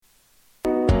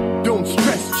Don't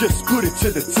stress, just put it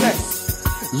to the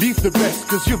test. Leave the rest,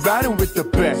 cause you're riding with the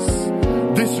best.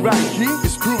 This right here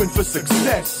is proven for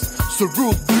success. So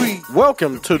Rule 3.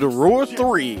 Welcome to the Rule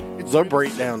 3, the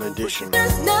Breakdown Edition.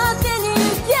 There's nothing you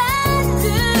can do,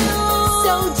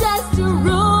 so just a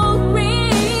rule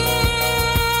 3.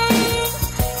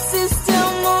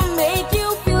 System will make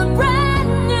you feel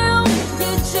brand new.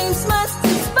 Your dreams must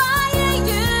inspire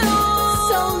you,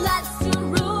 so that's the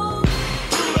rule.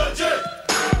 Too legit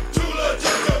to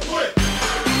quit.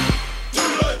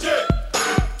 Too legit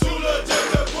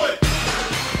to quit.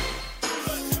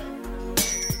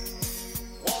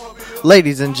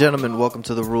 Ladies and gentlemen, welcome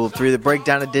to the Rule 3, the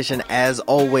Breakdown Edition. As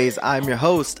always, I'm your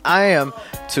host. I am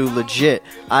Too Legit.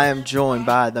 I am joined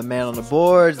by the man on the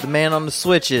boards, the man on the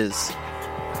switches.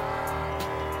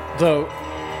 The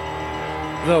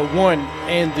one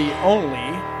and the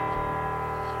only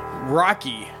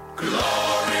Rocky.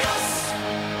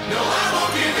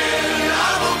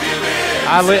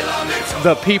 I let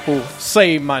the people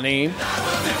say my name.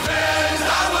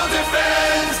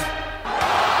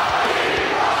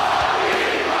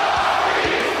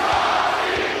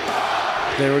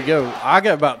 There we go. I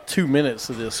got about 2 minutes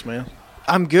of this, man.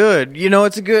 I'm good. You know,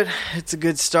 it's a good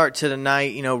start to the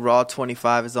night. You know, Raw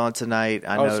 25 is on tonight.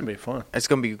 I know it's gonna be fun. It's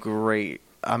gonna be great.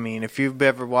 I mean, if you've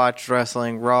ever watched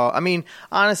wrestling, Raw. I mean,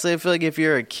 honestly, I feel like if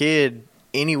you're a kid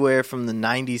anywhere from the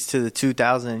 90s to the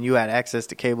 2000s and you had access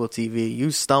to cable TV, you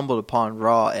stumbled upon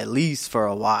Raw at least for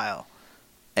a while.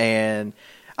 And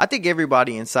I think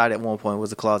everybody inside at one point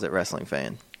was a closet wrestling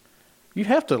fan. You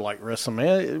have to like wrestling,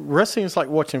 man. Wrestling is like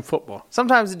watching football.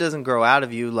 Sometimes it doesn't grow out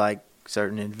of you like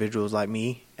certain individuals like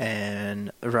me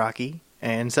and Rocky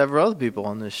and several other people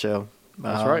on this show.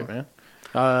 That's right, man.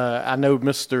 I know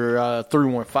Mr.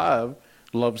 315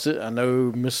 loves it. I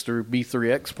know Mr.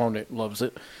 B3 Exponent loves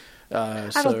it.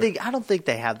 I don't think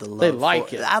they have the love. They like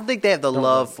for it. I don't think they have the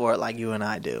love for it like you and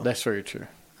I do. That's very true.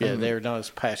 Yeah, they're not as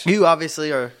passionate. You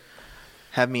obviously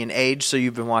have me in age, so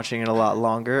you've been watching it a lot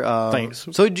longer. Thanks.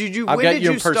 So did you? I've When got did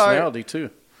your you start? personality too,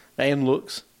 and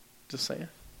looks. Just saying.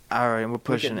 All right, we're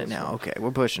pushing it this now. one. Okay,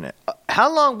 we're pushing it.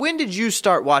 How long? When did you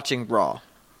start watching Raw?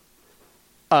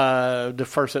 The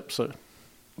first episode,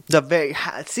 I would.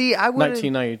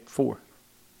 1994.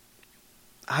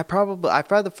 I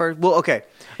probably the first. Well, okay.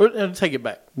 I'll take it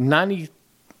back.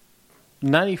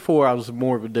 94. I was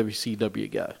more of a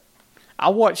WCW guy.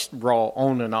 I watched Raw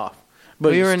on and off.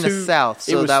 But We were it in was the South,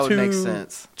 so it was that would make too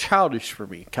sense. Childish for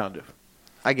me, kind of.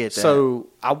 I get that. So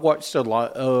I watched a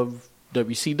lot of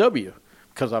WCW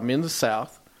because I'm in the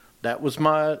South. That was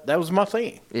my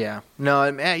thing. Yeah.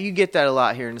 No, man, you get that a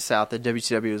lot here in the South. That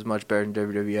WCW is much better than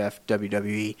WWF,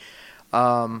 WWE.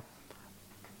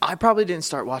 I probably didn't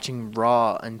start watching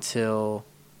Raw until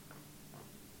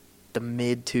the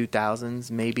mid-2000s,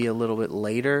 maybe a little bit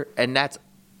later. And that's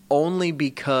only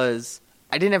because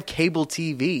I didn't have cable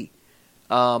TV.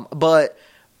 But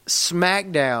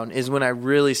SmackDown is when I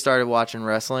really started watching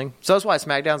wrestling. So that's why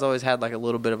SmackDown's always had like a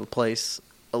little bit of a place.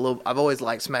 I've always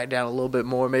liked SmackDown a little bit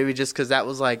more, maybe just because that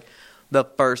was like the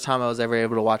first time I was ever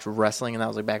able to watch wrestling, and that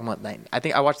was like back in what, I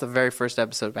think I watched the very first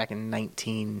episode back in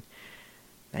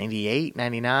 1998,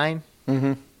 99.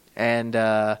 Mm-hmm. And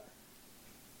I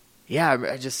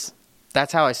just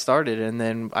that's how I started, and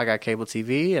then I got cable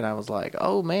TV, and I was like,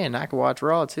 oh man, I can watch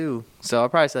Raw too. So I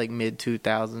probably say like mid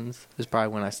 2000s is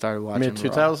probably when I started watching Mid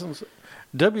 2000s.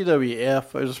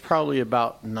 WWF was probably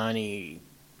about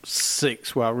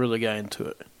 96 where I really got into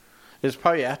it. It's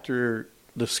probably after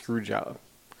the screw job.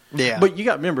 Yeah, But you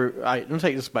got to remember, let me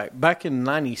take this back. Back in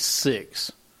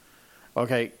 96,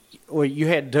 okay, well, you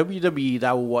had WWE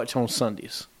that I would watch on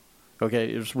Sundays.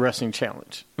 Okay, it was Wrestling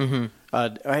Challenge. Mm-hmm.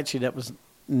 Actually, that was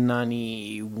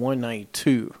 91,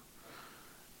 92.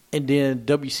 And then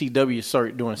WCW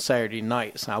started doing Saturday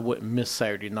nights, and I wouldn't miss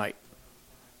Saturday night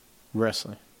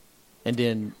wrestling. And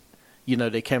then,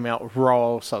 they came out with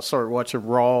Raw, so I started watching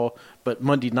Raw, but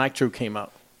Monday Nitro came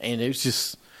out. And it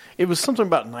was something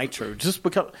about Nitro. Just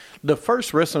because the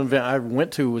first wrestling event I ever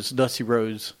went to was Dusty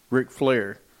Rhodes, Ric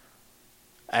Flair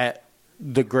at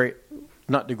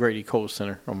not the Grady Cole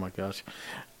Center. Oh my gosh.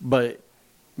 But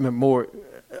it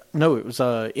was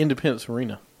Independence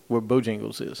Arena where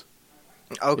Bojangles is.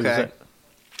 okay.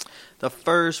 The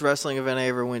first wrestling event I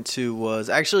ever went to was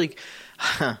actually,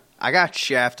 I got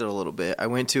shafted a little bit. I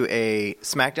went to a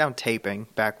SmackDown taping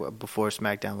back before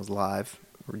SmackDown was live,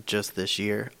 just this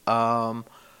year.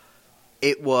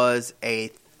 It was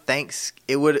it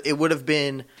would have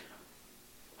been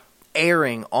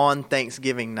airing on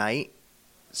Thanksgiving night,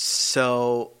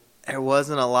 so there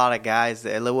wasn't a lot of guys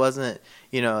there. It wasn't,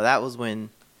 that was when,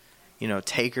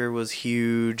 Taker was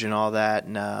huge and all that,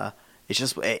 and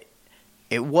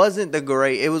It wasn't the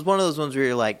great. It was one of those ones where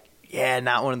you're like, yeah,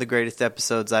 not one of the greatest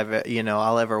episodes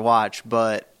I'll ever watch.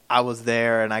 But I was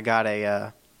there, and I got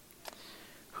a.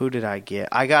 Who did I get?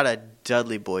 I got a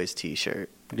Dudley Boys T-shirt.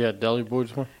 Yeah, Dudley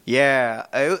Boys one. Yeah,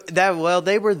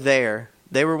 they were there.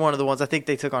 They were one of the ones. I think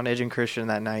they took on Edge and Christian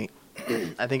that night.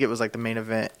 I think it was like the main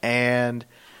event, and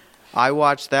I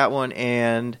watched that one.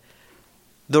 And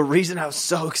the reason I was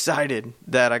so excited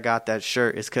that I got that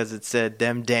shirt is because it said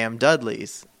 "Them Damn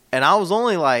Dudleys," and I was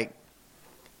only like,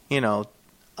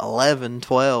 11,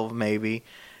 12 maybe,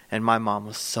 and my mom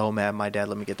was so mad. My dad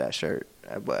let me get that shirt,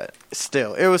 but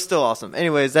still, it was still awesome.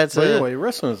 Anyways, Anyway,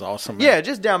 wrestling is awesome, man. Yeah,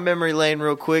 just down memory lane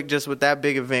real quick, just with that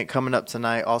big event coming up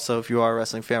tonight. Also, if you are a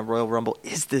wrestling fan, Royal Rumble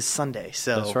is this Sunday.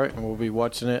 So That's right, and we'll be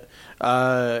watching it.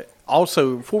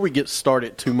 Also, before we get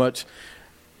started too much,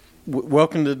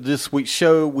 welcome to this week's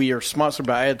show. We are sponsored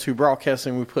by Attitude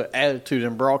Broadcasting. We put attitude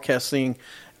in broadcasting,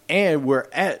 and we're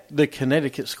at the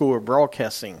Connecticut School of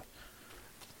Broadcasting,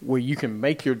 where you can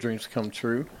make your dreams come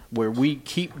true, where we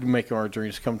keep making our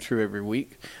dreams come true every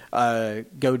week. Go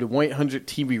to 1-800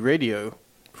 TV Radio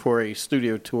for a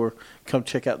studio tour. Come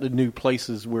check out the new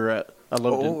places we're at. I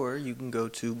love it. Or you can go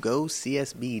to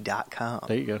gocsb.com.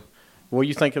 There you go. What do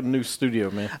you think of the new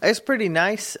studio, man? It's pretty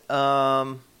nice.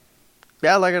 Yeah,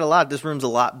 I like it a lot. This room's a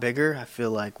lot bigger. I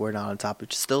feel like we're not on top.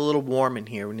 It's still a little warm in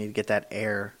here. We need to get that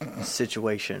air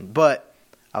situation. But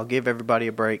I'll give everybody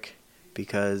a break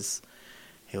because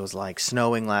it was like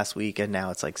snowing last week, and now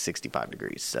it's like 65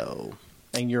 degrees. So,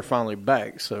 And you're finally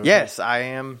back. So yes, I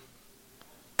am.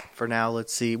 For now,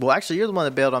 let's see. Well, actually, you're the one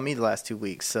that bailed on me the last 2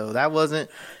 weeks, so that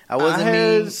wasn't. I wasn't me.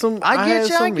 I get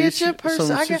you. I some get you. issues-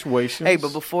 some situations. Hey,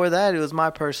 but before that, it was my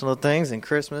personal things and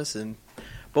Christmas,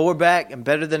 but we're back and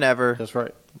better than ever. That's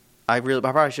right. I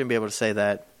probably shouldn't be able to say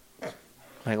that.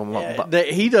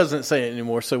 He doesn't say it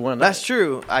anymore, so why not? That's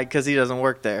true, because he doesn't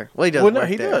work there. Well, he doesn't. Well, no, work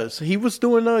he there. does. He was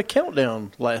doing a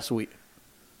countdown last week,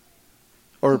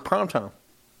 or primetime.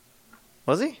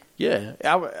 Was he? Yeah,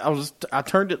 I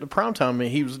turned it to primetime, and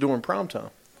he was doing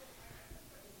primetime.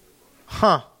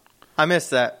 Huh? I missed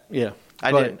that. Yeah,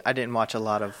 I didn't watch a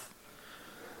lot of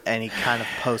any kind of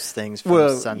post things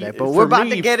from Sunday, but we're about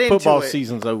to get into football it.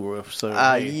 season's over with.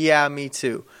 So yeah, me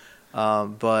too.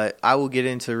 But I will get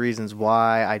into reasons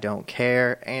why I don't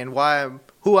care and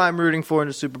who I'm rooting for in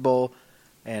the Super Bowl.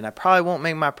 And I probably won't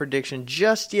make my prediction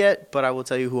just yet, but I will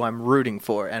tell you who I'm rooting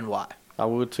for and why. I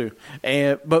would too.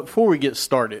 But before we get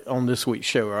started on this week's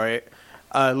show, all right,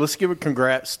 let's give a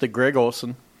congrats to Greg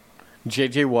Olson,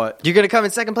 J.J. Watt, You're going to come in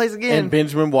second place again? and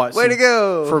Benjamin Watson. Way to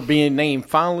go. For being named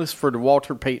finalists for the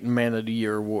Walter Payton Man of the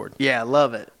Year award. Yeah,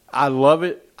 love it. I love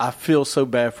it. I feel so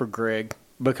bad for Greg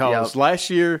because last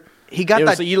year He got it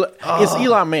was that- It's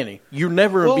Eli Manning. You're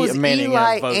never What going to was beat a Manning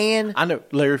Eli in a vote. and- I know,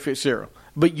 Larry Fitzgerald.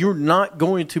 But you're not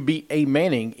going to beat a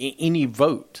Manning in any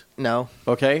vote. No.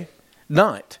 Okay?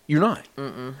 You're not.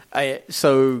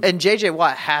 So And J.J.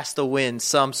 Watt has to win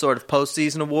some sort of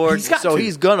postseason award, He's got so to.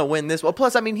 he's going to win this one.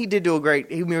 Plus, I mean, he did do a great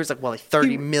 – he was like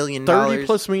 $30 million.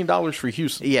 $30+ million for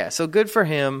Houston. Yeah, so good for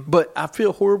him. But I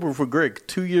feel horrible for Greg.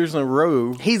 2 years in a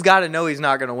row. He's got to know he's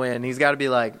not going to win. He's got to be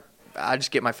like, I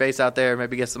just get my face out there,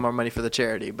 maybe get some more money for the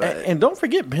charity. But And don't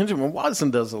forget, Benjamin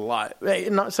Watson does a lot. Hey,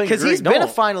 I'm not saying because Greg he's been a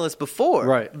don't. finalist before.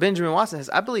 Right. Benjamin Watson has.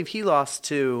 I believe he lost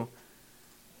to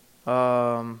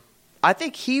I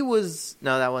think he was –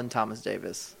 no, that wasn't Thomas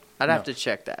Davis. I'd have to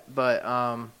check that. But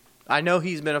I know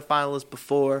he's been a finalist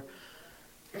before.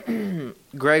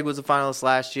 Greg was a finalist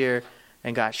last year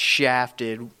and got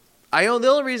shafted. The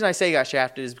only reason I say he got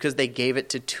shafted is because they gave it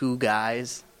to two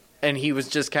guys, and he was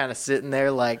just kind of sitting there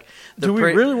like – Do we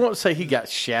really want to say he got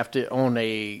shafted on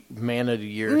a Man of the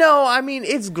Year? No, I mean,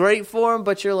 it's great for him,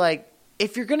 but you're like,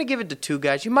 if you're going to give it to two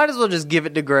guys, you might as well just give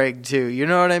it to Greg too. You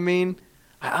know what I mean?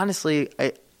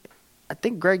 I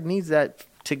think Greg needs that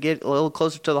to get a little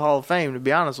closer to the Hall of Fame, to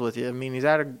be honest with you. I mean, he's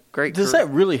had a great Does career.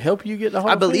 that really help you get the Hall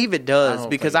I of Fame? believe it does, don't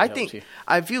because think I it helps think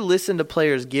if you listen to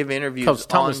players give interviews because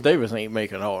Thomas on, Davis ain't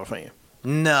making the Hall of Fame.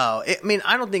 No. I mean,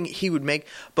 I don't think he would make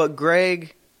 – but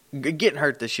Greg – getting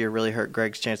hurt this year really hurt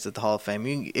Greg's chance at the Hall of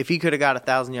Fame. If he could have got a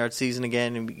 1,000-yard season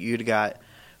again, and you'd have got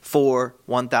 4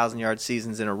 1,000-yard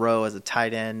seasons in a row as a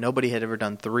tight end. Nobody had ever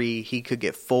done 3. He could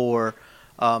get 4.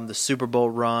 The Super Bowl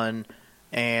run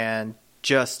and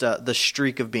just the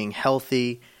streak of being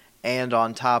healthy, and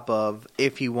on top of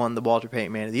if he won the Walter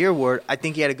Payton Man of the Year award, I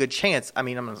think he had a good chance. I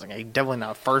mean, I'm not saying he's definitely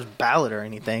not a first ballot or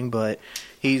anything, but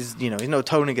he's no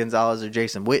Tony Gonzalez or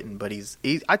Jason Witten, but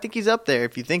I think he's up there.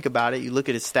 If you think about it, you look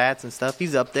at his stats and stuff,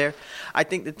 he's up there. I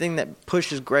think the thing that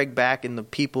pushes Greg back in the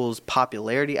people's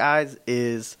popularity eyes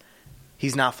is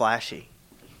he's not flashy.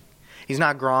 He's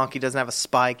not Gronk. He doesn't have a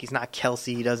spike. He's not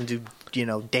Kelsey. He doesn't do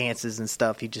dances and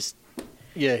stuff. He just,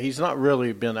 Yeah, he's not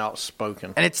really been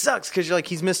outspoken. and it sucks because you're like,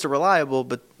 he's Mr. Reliable,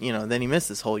 but then he missed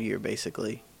this whole year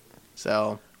basically.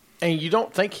 So, And you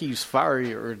don't think he's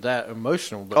fiery or that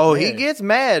emotional. But oh, man, he gets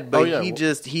mad, but Oh,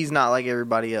 yeah. he's not like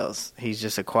everybody else. He's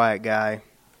just a quiet guy.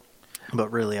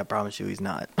 But really, I promise you, he's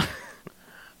not.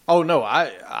 Oh no,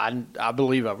 I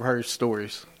believe I've heard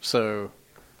stories. So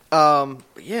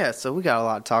Yeah, so we got a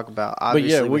lot to talk about. yeah,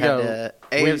 Obviously, we we had got- the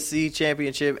AFC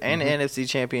Championship and the NFC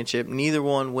Championship. Neither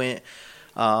one went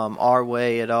our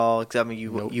way at all. Except, I mean,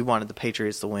 you wanted the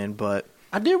Patriots to win, but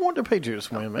I did want the Patriots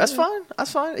to win, man. that's fine.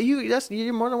 That's fine.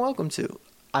 You're more than welcome to.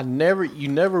 You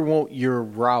never want your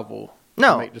rival. to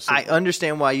No, make the Super I Bowl.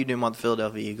 understand why you didn't want the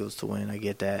Philadelphia Eagles to win. I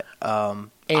get that. And-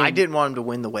 I didn't want them to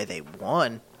win the way they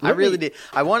won. I really did.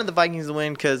 I wanted the Vikings to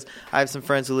win because I have some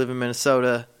friends who live in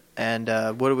Minnesota. And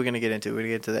what are we going to get into? We're going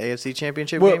to get to the AFC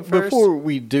Championship Well, game first? before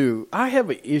we do, I have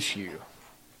an issue.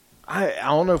 I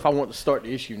don't know if I want to start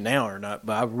the issue now or not,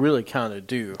 but I really kind of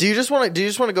do. Do you just want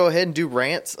to go ahead and do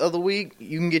rants of the week?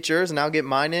 You can get yours and I'll get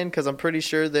mine in because I'm pretty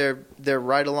sure they're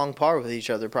right along par with each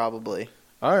other probably.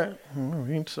 All right, well,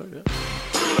 we can start that.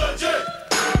 Too legit.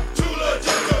 Too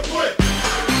legit to quit.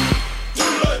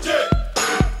 Too legit.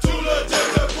 Too legit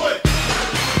to quit.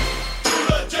 Too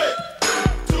legit.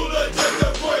 Too legit to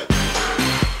quit.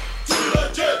 Too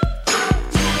legit.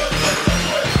 Too legit to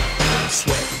quit.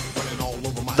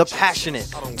 The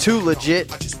passionate, too legit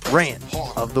rant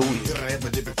of the week.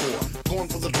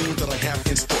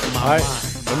 All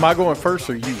right, am I going first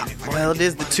or you? Well, it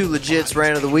is the too legits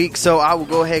rant of the week, so I will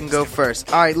go ahead and go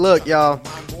first. All right, look, y'all.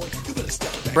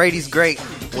 Brady's great.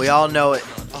 We all know it.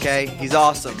 Okay, he's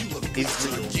awesome.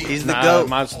 He's the GOAT.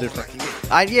 Mine's different.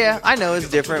 I know it's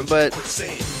different, but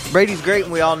Brady's great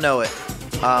and we all know it.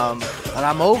 But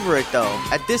I'm over it though.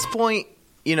 At this point,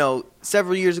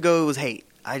 several years ago it was hate.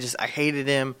 I hated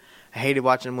him. I hated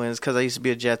watching him win because I used to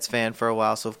be a Jets fan for a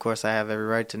while, so of course I have every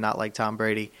right to not like Tom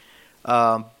Brady.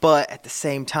 But at the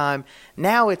same time,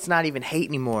 now it's not even hate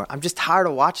anymore. I'm just tired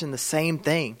of watching the same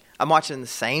thing. I'm watching the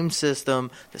same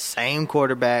system, the same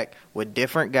quarterback with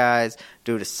different guys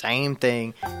do the same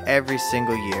thing every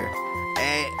single year.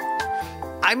 And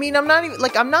I mean, I'm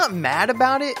not mad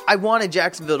about it. I wanted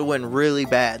Jacksonville to win really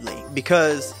badly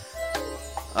because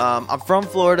I'm from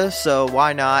Florida, so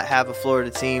why not have a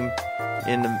Florida team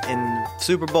in the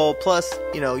Super Bowl? Plus,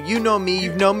 you know me.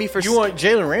 You've known me for. You want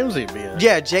Jalen Ramsey to be in?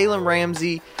 Yeah, Jalen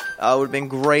Ramsey would have been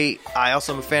great. I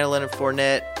also am a fan of Leonard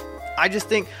Fournette. I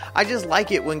just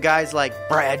like it when guys like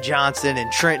Brad Johnson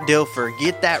and Trent Dilfer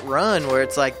get that run where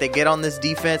it's like they get on this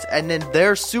defense and then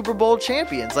they're Super Bowl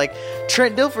champions. Like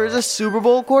Trent Dilfer is a Super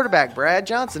Bowl quarterback. Brad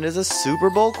Johnson is a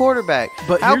Super Bowl quarterback.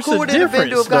 But how here's cool the would it have been to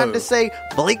difference, have gotten though. to say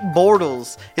Blake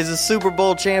Bortles is a Super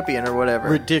Bowl champion or whatever?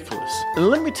 Ridiculous. And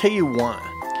let me tell you why.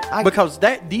 Because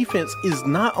that defense is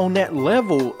not on that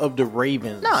level of the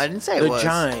Ravens. No, I didn't say it the was.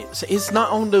 Giants. It's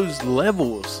not on those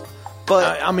levels.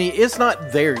 But I mean, it's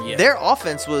not there yet. their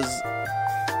offense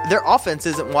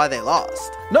isn't why they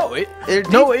lost. No,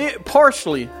 Their it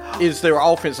partially is their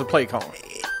offensive play calling.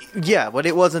 Yeah, but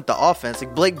it wasn't the offense.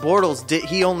 Like Blake Bortles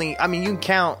you can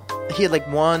count, he had like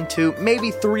 1, 2,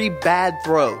 maybe 3 bad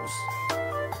throws.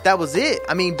 That was it.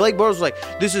 I mean, Blake Bortles was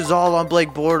like, this is all on Blake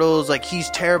Bortles, like he's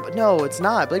terrible. No, it's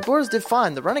not. Blake Bortles did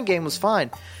fine. The running game was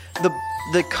fine.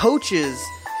 The coaches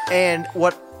and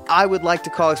what I would like to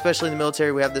call, especially in the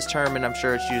military, we have this term and I'm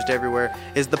sure it's used everywhere,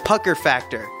 is the pucker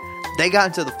factor. They got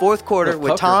into the fourth quarter The with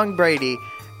pucker. Tom Brady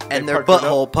and They their puckered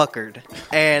butthole up. puckered.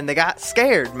 And they got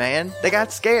scared, man. They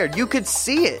got scared. You could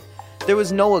see it. There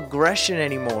was no aggression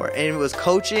anymore. And it was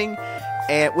coaching.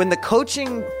 And when the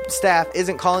coaching staff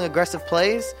isn't calling aggressive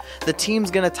plays, the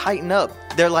team's going to tighten up.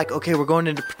 They're like, okay, we're going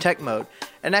into protect mode.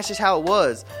 And that's just how it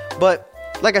was. But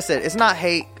like I said, it's not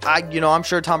hate. I'm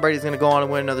sure Tom Brady's going to go on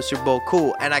and win another Super Bowl.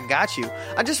 Cool. And I got you.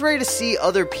 I'm just ready to see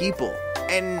other people.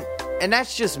 And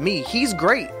that's just me. He's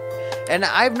great. And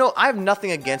I have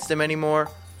nothing against him anymore.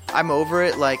 I'm over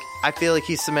it. Like, I feel like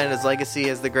he's cemented his legacy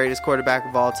as the greatest quarterback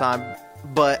of all time.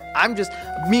 But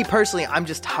me personally, I'm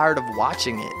just tired of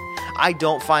watching it. I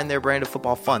don't find their brand of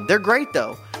football fun. They're great,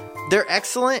 though. They're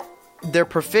excellent. They're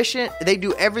proficient. They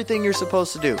do everything you're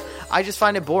supposed to do. I just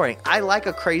find it boring. I like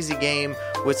a crazy game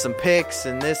with some picks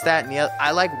and this, that, and the other.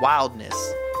 I like wildness.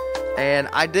 And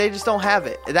they just don't have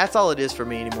it. That's all it is for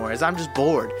me anymore, is I'm just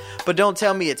bored. But don't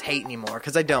tell me it's hate anymore,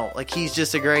 because I don't. Like, he's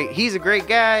a great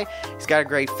guy. He's got a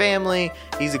great family.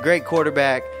 He's a great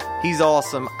quarterback. He's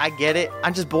awesome. I get it.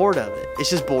 I'm just bored of it. It's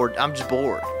just bored. I'm just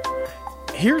bored.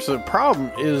 Here's the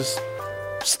problem: is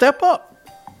step up.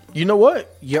 You know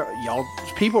what? Y'all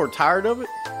people are tired of it.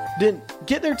 then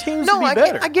get their teams No, to be I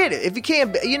better. get it. If you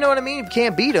can't, you know what I mean? If you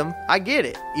can't beat them, I get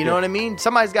it. You know Yeah. what I mean?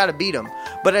 Somebody's got to beat them.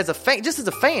 But as a fan, just as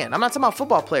a fan, I'm not talking about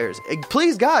football players.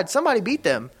 Please God, somebody beat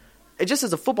them. Just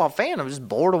as a football fan, I'm just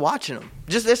bored of watching them.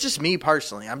 That's just me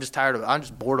personally. I'm just tired of. I'm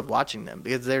just bored of watching them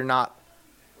because they're not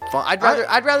fun.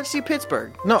 I'd rather see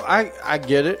Pittsburgh. No, I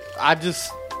get it. I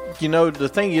just, the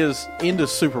thing is, in the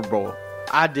Super Bowl,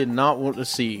 I did not want to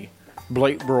see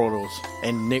Blake Bortles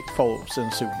and Nick Foles in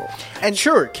the Super Bowl. And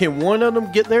sure, can one of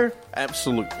them get there?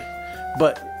 Absolutely.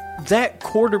 But that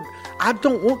I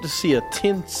don't want to see a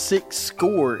 10-6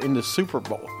 score in the Super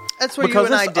Bowl. That's where because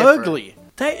you and I it's differ. ugly.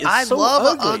 That is I so love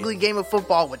ugly. an ugly game of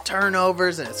football with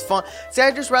turnovers and it's fun. See,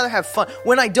 I'd just rather have fun.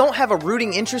 When I don't have a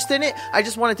rooting interest in it, I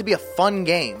just want it to be a fun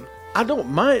game. I don't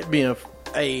mind it being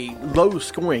a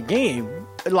low-scoring game,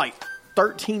 like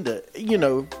 13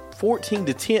 to 14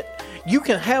 to 10. You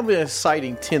can have an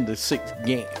exciting 10-6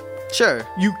 game. Sure.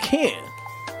 You can.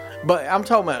 But I'm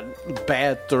talking about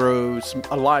bad throws,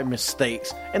 a lot of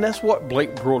mistakes, and that's what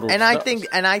Blake Bortles And I does.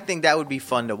 think that would be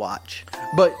fun to watch.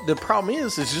 But the problem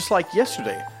is just like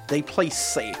yesterday, they play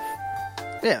safe.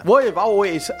 Yeah. What have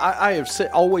I have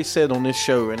always said on this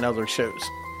show and other shows,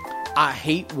 I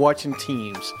hate watching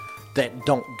teams that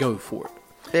don't go for it.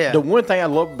 Yeah. The one thing I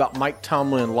love about Mike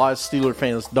Tomlin, a lot of Steeler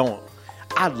fans don't,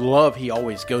 I love he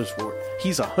always goes for it.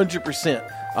 He's 100%,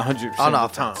 100% On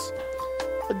of the time. offense.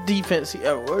 Defense, yeah,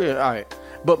 all right.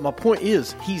 But my point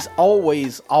is, he's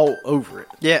always all over it.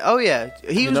 Yeah, oh yeah.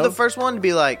 He was know? the first one to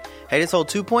be like, hey, this whole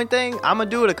 2-point thing, I'm going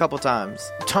to do it a couple times.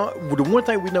 The one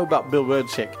thing we know about Bill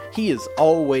Belichick, he is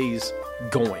always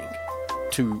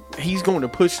he's going to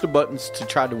push the buttons to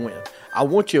try to win. I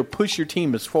want you to push your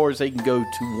team as far as they can go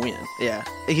to win. Yeah.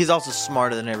 He's also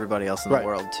smarter than everybody else in Right. the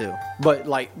world, too. But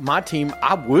like my team,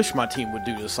 I wish my team would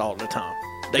do this all the time.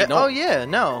 They don't. Oh, yeah,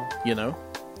 no.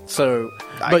 So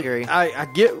I but agree. I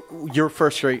get your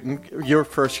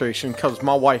frustration because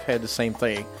my wife had the same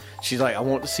thing. She's like, I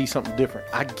want to see something different.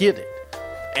 I get it,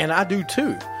 and I do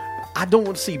too. I don't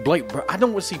want to see I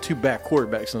don't want to see two bad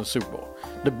quarterbacks in the Super Bowl,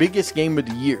 the biggest game of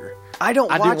the year. I don't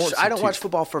watch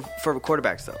football for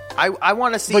quarterbacks though. I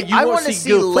want to see But you I wanna want to see see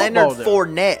good Leonard football, though.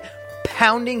 Fournette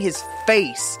pounding his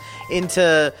face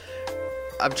into.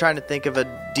 I'm trying to think of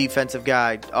a defensive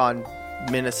guy on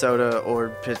Minnesota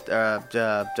or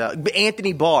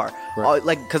Anthony Barr, Right.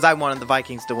 because I wanted the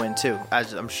Vikings to win too,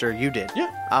 as I'm sure you did.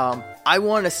 Yeah. I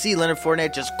want to see Leonard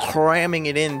Fournette just cramming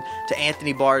it in to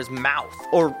Anthony Barr's mouth,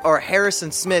 or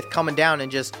Harrison Smith coming down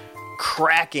and just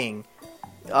cracking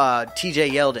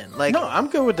T.J. Yeldon. Like, No, I'm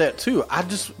good with that too. I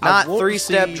not want to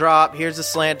 3-step see- drop. Here's a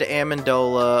slant to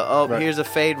Amendola. Oh, Right. here's a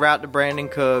fade route to Brandon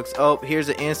Cooks. Oh, here's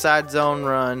an inside zone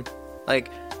run. Like,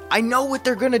 I know what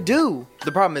they're going to do.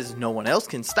 The problem is no one else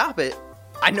can stop it.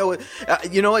 I know it.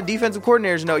 You know what? Defensive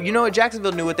coordinators know. You know what?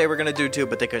 Jacksonville knew what they were going to do too,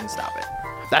 but they couldn't stop it.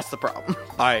 That's the problem.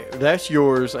 All right, that's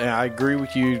yours, and I agree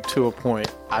with you to a point.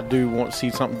 I do want to see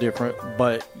something different,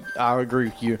 but I agree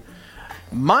with you.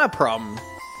 My problem,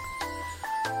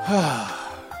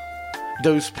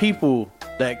 those people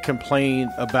that complain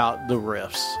about the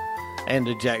refs and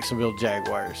the Jacksonville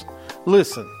Jaguars.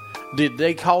 Listen, did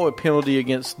they call a penalty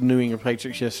against the New England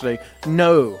Patriots yesterday?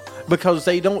 No, because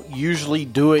they don't usually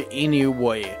do it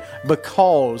anyway.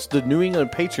 Because the New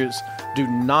England Patriots do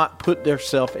not put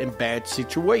themselves in bad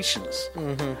situations.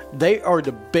 Mm-hmm. They are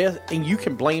the best, and you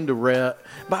can blame the ref.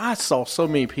 But I saw so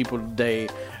many people today.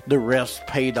 The refs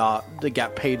paid off. They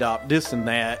got paid off. This and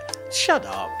that. Shut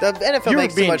up. The NFL You're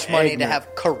makes so being much money ignorant. to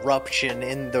have corruption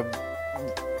in the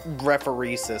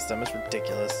referee system. It's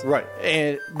ridiculous. Right,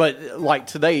 but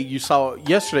like yesterday you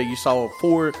saw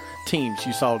 4 teams.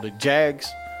 You saw the Jags,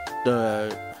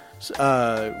 the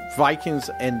Vikings,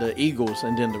 and the Eagles,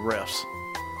 and then the refs.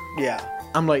 Yeah.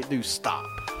 I'm like, dude, stop,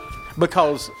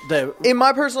 because In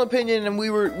my personal opinion, and we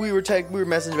were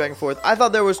messaging back and forth, I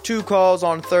thought there was 2 calls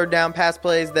on third down pass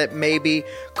plays that maybe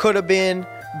could have been,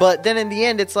 but then in the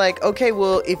end, it's like, okay,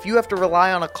 well, if you have to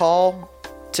rely on a call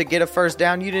to get a first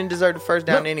down, you didn't deserve the first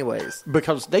down anyways.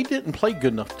 because they didn't play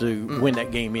good enough to win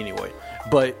that game anyway.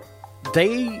 But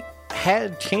they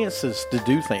had chances to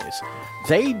do things.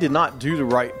 They did not do the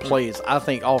right plays, I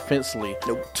think, offensively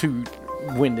to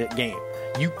win that game.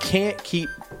 You can't keep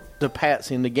the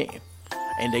Pats in the game.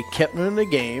 And they kept them in the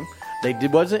game. They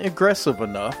wasn't aggressive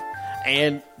enough.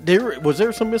 And was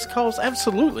there some missed calls?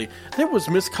 Absolutely. There was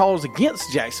missed calls against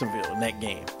Jacksonville in that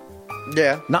game.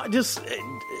 Yeah. Not just,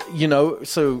 You know,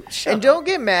 so shut And up. don't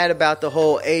get mad about the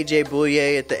whole AJ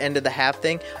Bouye at the end of the half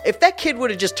thing. If that kid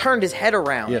would have just turned his head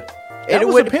around, Yeah. That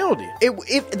was a penalty.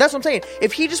 That's what I'm saying.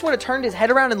 If he just would have turned his head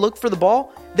around and looked for the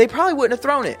ball, they probably wouldn't have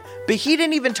thrown it. But he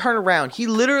didn't even turn around. He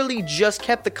literally just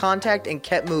kept the contact and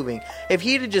kept moving. If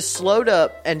he'd have just slowed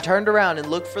up and turned around and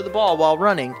looked for the ball while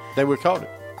running, They would have called it.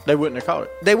 They wouldn't have called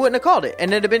it. they wouldn't have called it,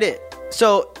 and it'd have been it.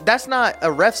 So that's not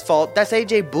a ref's fault. That's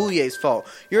AJ Bouye's fault.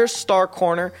 You're a star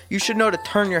corner. You should know to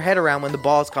turn your head around when the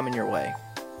ball's coming your way.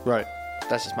 Right.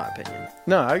 That's just my opinion.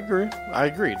 No, I agree.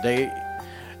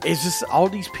 It's just all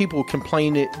these people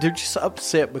complaining. They're just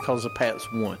upset because the Pats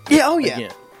won. Yeah, oh yeah.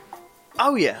 Again,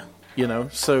 Oh yeah. you know,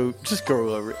 so just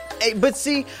go over it. Hey,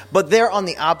 but they're on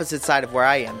the opposite side of where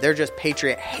I am. They're just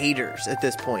Patriot haters at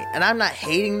this point, and I'm not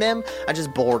hating them. I'm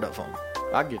just bored of them.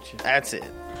 I get you. That's it.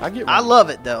 I get. I love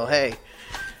it though. Hey,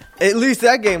 at least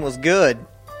that game was good.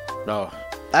 No.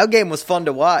 That game was fun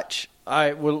to watch. All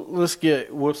right. Well,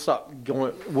 we'll stop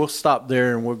going. We'll stop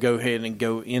there, and we'll go ahead and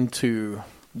go into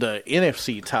the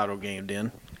NFC title game then,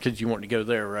 because you want to go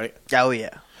there, right? Oh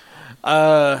yeah.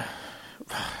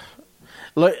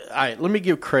 Let me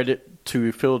give credit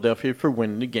to Philadelphia for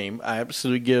winning the game. I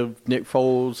absolutely give Nick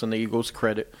Foles and the Eagles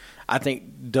credit. I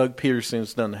think Doug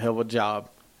Peterson's done a hell of a job.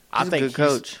 He's a good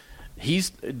coach.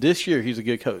 This year he's a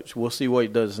good coach. We'll see what he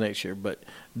does next year, but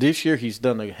this year he's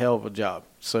done a hell of a job.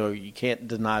 So you can't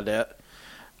deny that.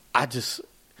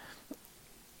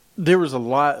 There was a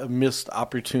lot of missed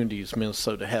opportunities.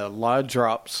 Minnesota had a lot of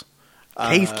drops.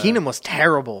 Case Keenum was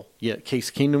terrible. Yeah, Case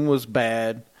Keenum was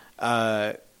bad.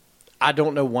 I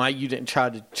don't know why you didn't try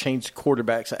to change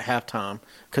quarterbacks at halftime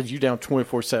because you're down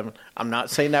 24-7. I'm not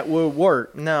saying that would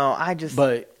work. No, I just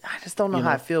don't know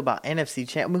how I feel about NFC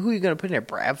champ. I mean, who are you going to put in there?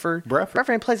 Bradford? Bradford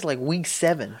ain't plays like week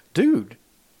 7. Dude,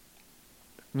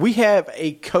 we have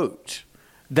a coach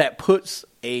that puts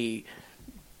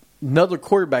another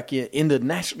quarterback in the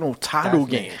national title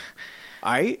Definitely. game.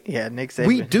 All right? Yeah, Nick Saban.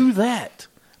 We do that.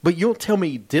 But you don't tell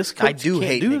me this coach I do can't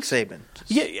hate do Nick this? Saban.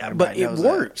 Yeah, but Everybody it knows that.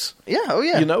 works. Yeah, oh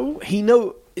yeah. You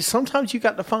know, sometimes you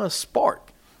got to find a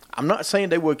spark. I'm not saying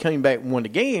they would have came back and won the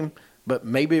game, but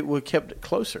maybe it would have kept it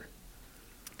closer.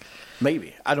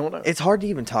 Maybe. I don't know. It's hard to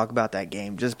even talk about that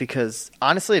game just because,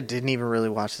 honestly, I didn't even really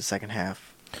watch the second half.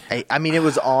 I mean, it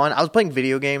was on. I was playing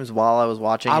video games while I was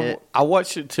watching it. I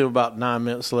watched it till about 9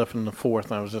 minutes left in the fourth,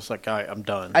 and I was just like, all right, I'm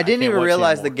done. I didn't can't even watch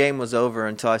realize the anymore. game was over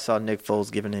until I saw Nick Foles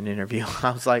giving an interview.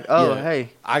 I was like, oh, Yeah. hey.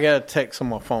 I got a text on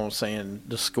my phone saying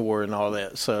the score and all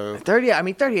that. So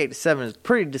 38-7 is a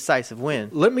pretty decisive win.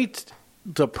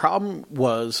 the problem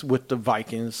was with the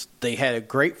Vikings, they had a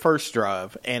great first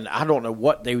drive, and I don't know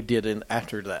what they did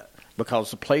after that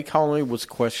because the play calling was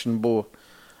questionable.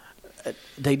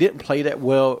 They didn't play that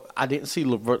well. I didn't see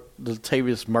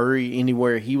Latavius Murray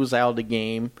anywhere. He was out of the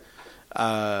game.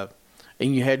 And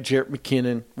you had Jarrett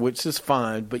McKinnon, which is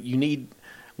fine, but you need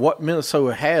what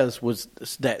Minnesota has was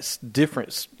that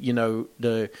difference,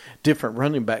 the different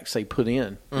running backs they put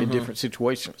in different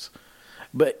situations.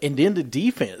 And then the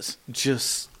defense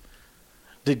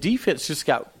just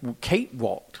got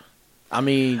cakewalked. I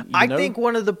mean, I think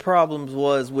one of the problems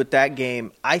was with that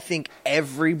game, I think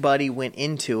everybody went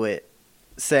into it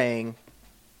saying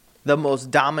the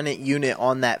most dominant unit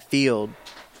on that field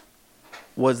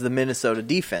was the Minnesota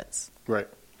defense. right.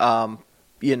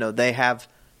 They have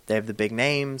the big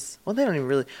names. Well, they don't even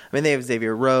really. I mean, they have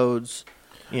Xavier Rhodes.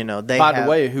 By the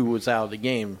way, who was out of the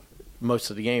game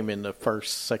most of the game in the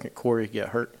second quarter, he got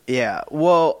hurt. Yeah.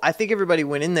 Well, I think everybody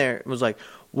went in there and was like,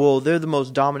 well, they're the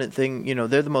most dominant thing.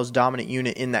 They're the most dominant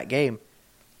unit in that game.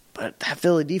 But that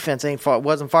Philly defense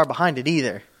wasn't far behind it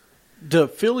either. The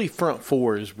Philly front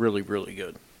four is really, really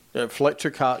good.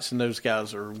 Fletcher Cox and those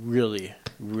guys are really,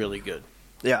 really good.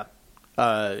 Yeah.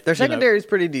 Their secondary is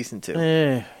pretty decent too.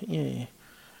 Yeah.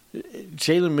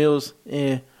 Jalen Mills,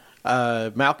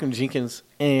 Malcolm Jenkins,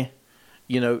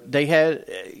 they had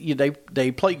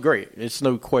they played great. It's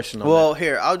no question on Well, that.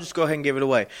 here, I'll just go ahead and give it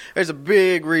away. There's a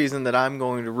big reason that I'm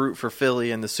going to root for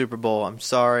Philly in the Super Bowl. I'm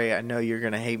sorry. I know you're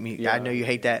going to hate me. Yeah. I know you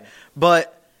hate that.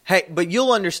 But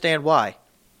you'll understand why.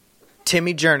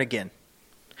 Timmy Jernigan,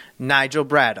 Nigel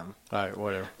Bradham, All right,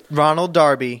 whatever. Ronald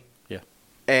Darby, Yeah.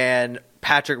 and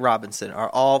Patrick Robinson are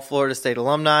all Florida State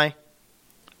alumni.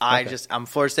 I'm a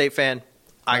Florida State fan.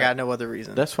 I got no other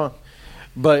reason. That's fine.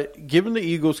 But given the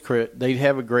Eagles credit, they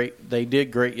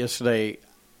did great yesterday.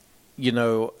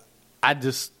 The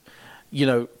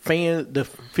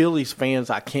Phillies fans,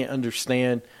 I can't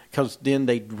understand because then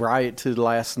they riot to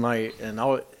last night and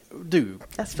all. Dude,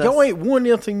 y'all ain't won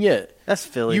anything yet. That's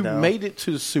Philly, You though. made it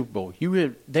to the Super Bowl.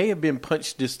 They have been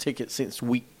punched this ticket since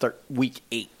week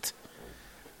 8.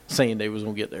 saying they was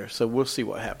going to get there. So we'll see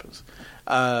what happens.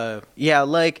 Yeah,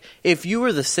 like if you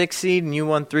were the 6th seed and you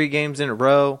won 3 games in a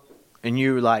row, and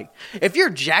you were like, if you're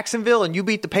Jacksonville and you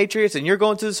beat the Patriots and you're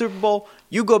going to the Super Bowl,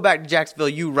 you go back to Jacksonville,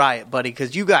 you riot, buddy,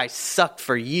 because you guys sucked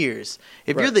for years.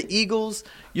 If Right. you're the Eagles,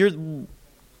 you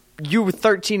were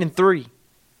 13-3.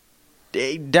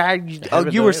 You done were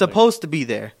anything. supposed to be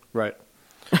there. Right.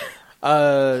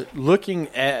 Looking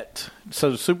at so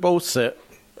the Super Bowl set.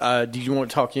 Did you want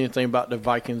to talk anything about the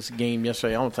Vikings game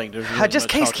yesterday? I don't think there's really Just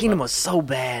much Case talk Keenum about. was so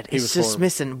bad. He It's was just horrible.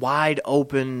 missing wide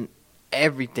open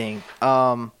everything.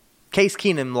 Case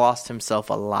Keenum lost himself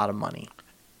a lot of money.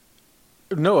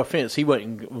 No offense, he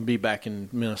wasn't going to be back in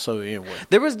Minnesota anyway.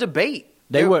 There was debate.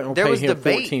 They wasn't there going was to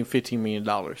pay him debate. $14, $15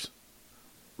 million.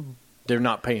 They're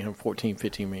not paying him $14,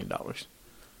 $15 million.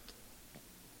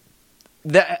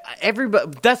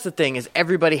 That's the thing is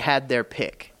everybody had their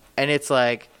pick, and it's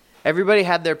like everybody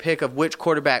had their pick of which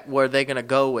quarterback were they going to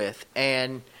go with,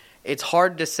 and it's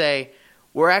hard to say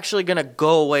we're actually going to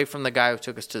go away from the guy who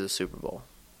took us to the Super Bowl.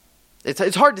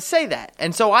 It's hard to say that,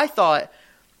 and so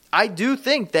I do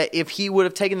think that if he would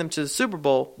have taken them to the Super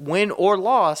Bowl, win or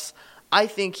loss, I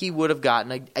think he would have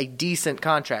gotten a decent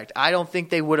contract. I don't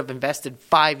think they would have invested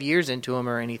 5 years into him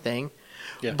or anything.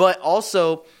 Yeah. But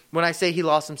also, when I say he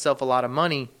lost himself a lot of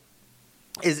money,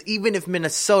 is even if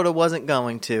Minnesota wasn't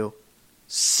going to,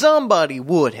 somebody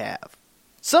would have.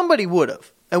 Somebody would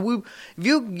have. And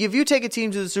if you take a team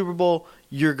to the Super Bowl,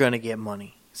 you're going to get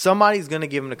money. Somebody's going to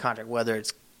give him the contract, whether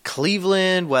it's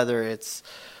Cleveland, whether it's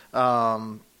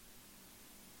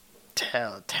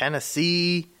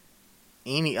Tennessee.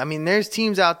 There's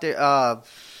teams out there.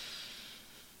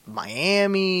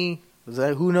 Miami. Was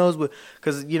that who knows?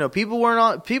 Because people weren't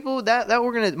on people that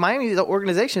Miami the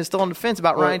organization is still on the fence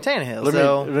about Ryan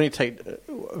Tannehill. Let me take.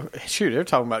 Shoot, they're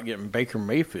talking about getting Baker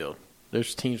Mayfield.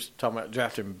 There's teams talking about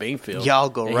drafting Mayfield. Y'all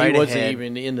go and right He wasn't ahead.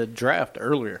 even in the draft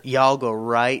earlier. Y'all go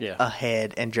right Yeah.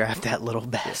 ahead and draft that little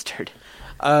bastard.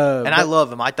 And I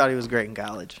love him. I thought he was great in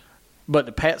college. But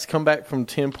the Pats come back from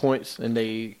 10 points, and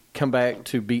they come back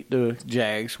to beat the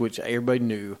Jags, which everybody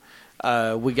knew.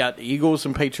 We got the Eagles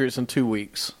and Patriots in 2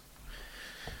 weeks.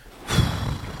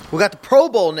 We got the Pro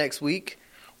Bowl next week.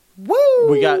 Woo!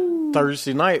 We got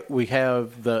Thursday night. We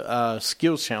have the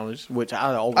skills challenge, which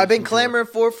I always I've been enjoy. clamoring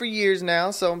for years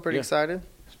now, so I'm pretty Yeah. excited.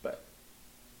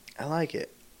 I like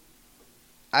it.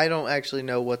 I don't actually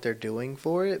know what they're doing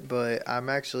for it, but I'm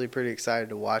actually pretty excited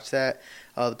to watch that.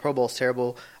 The Pro Bowl's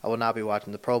terrible. I will not be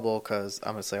watching the Pro Bowl because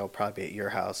I'm going to say I'll probably be at your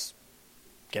house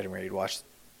getting ready to watch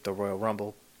the Royal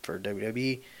Rumble for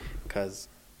WWE because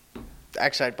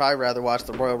actually I'd probably rather watch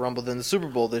the Royal Rumble than the Super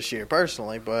Bowl this year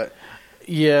personally, but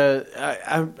Yeah,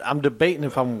 I'm debating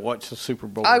if I'm going to watch the Super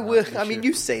Bowl. I or not will. this I mean,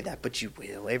 year. you say that, but you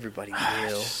will. Everybody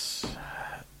will.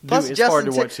 Dude, Plus, it's hard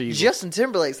to watch the Eagles. Justin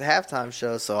Timberlake's the halftime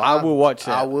show, so I will watch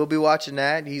that. I will be watching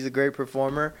that. He's a great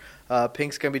performer.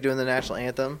 Pink's gonna be doing the national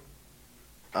anthem.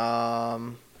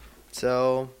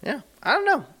 So yeah, I don't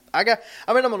know. I'm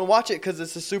gonna watch it because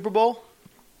it's the Super Bowl.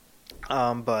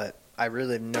 But I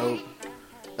really have no.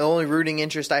 The only rooting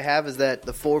interest I have is that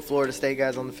the 4 Florida State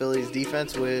guys on the Phillies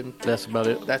defense win. That's about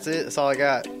it. That's it. That's all I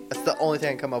got. That's the only thing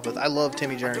I can come up with. I love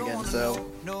Timmy Jernigan, so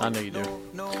I know you do.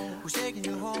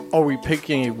 Are we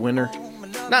picking a winner?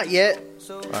 not yet.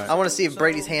 right. I want to see if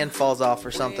Brady's hand falls off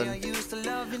or something.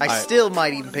 I right. still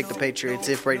might even pick the Patriots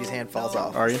if Brady's hand falls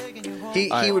off. Are you? He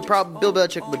right. would probably Bill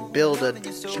Belichick would build a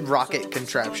rocket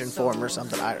contraption for him or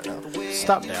something. I don't know.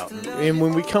 Stop doubting. And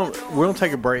when we come, we're going to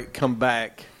take a break, come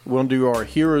back. We'll do our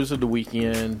heroes of the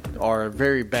weekend, our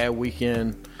very bad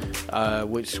weekend,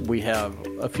 which we have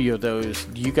a few of those.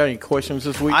 Do you got any questions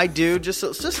this week? I do just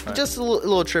a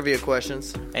little trivia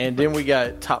questions. And then we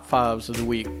got top 5s of the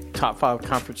week, top 5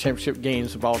 conference championship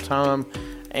games of all time,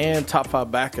 and top 5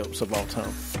 backups of all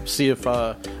time. See if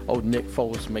old Nick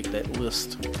Foles make that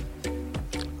list.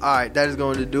 All right, that is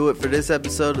going to do it for this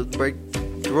episode of the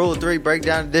Rule of 3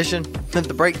 Breakdown Edition.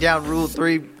 The Breakdown Rule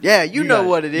 3. Yeah, you know got it.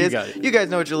 what it You is. got it. You guys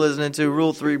know what you're listening to.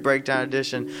 Rule 3 Breakdown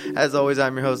Edition. As always,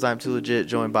 I'm your host. I'm Too Legit,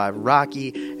 joined by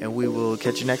Rocky, and we will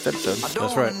catch you next episode.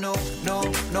 That's right. No,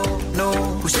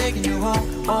 who's taking you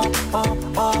home,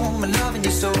 home, and loving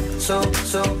you so. The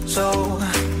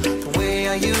way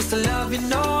I used to love you,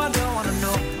 no, I don't wanna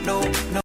know, no,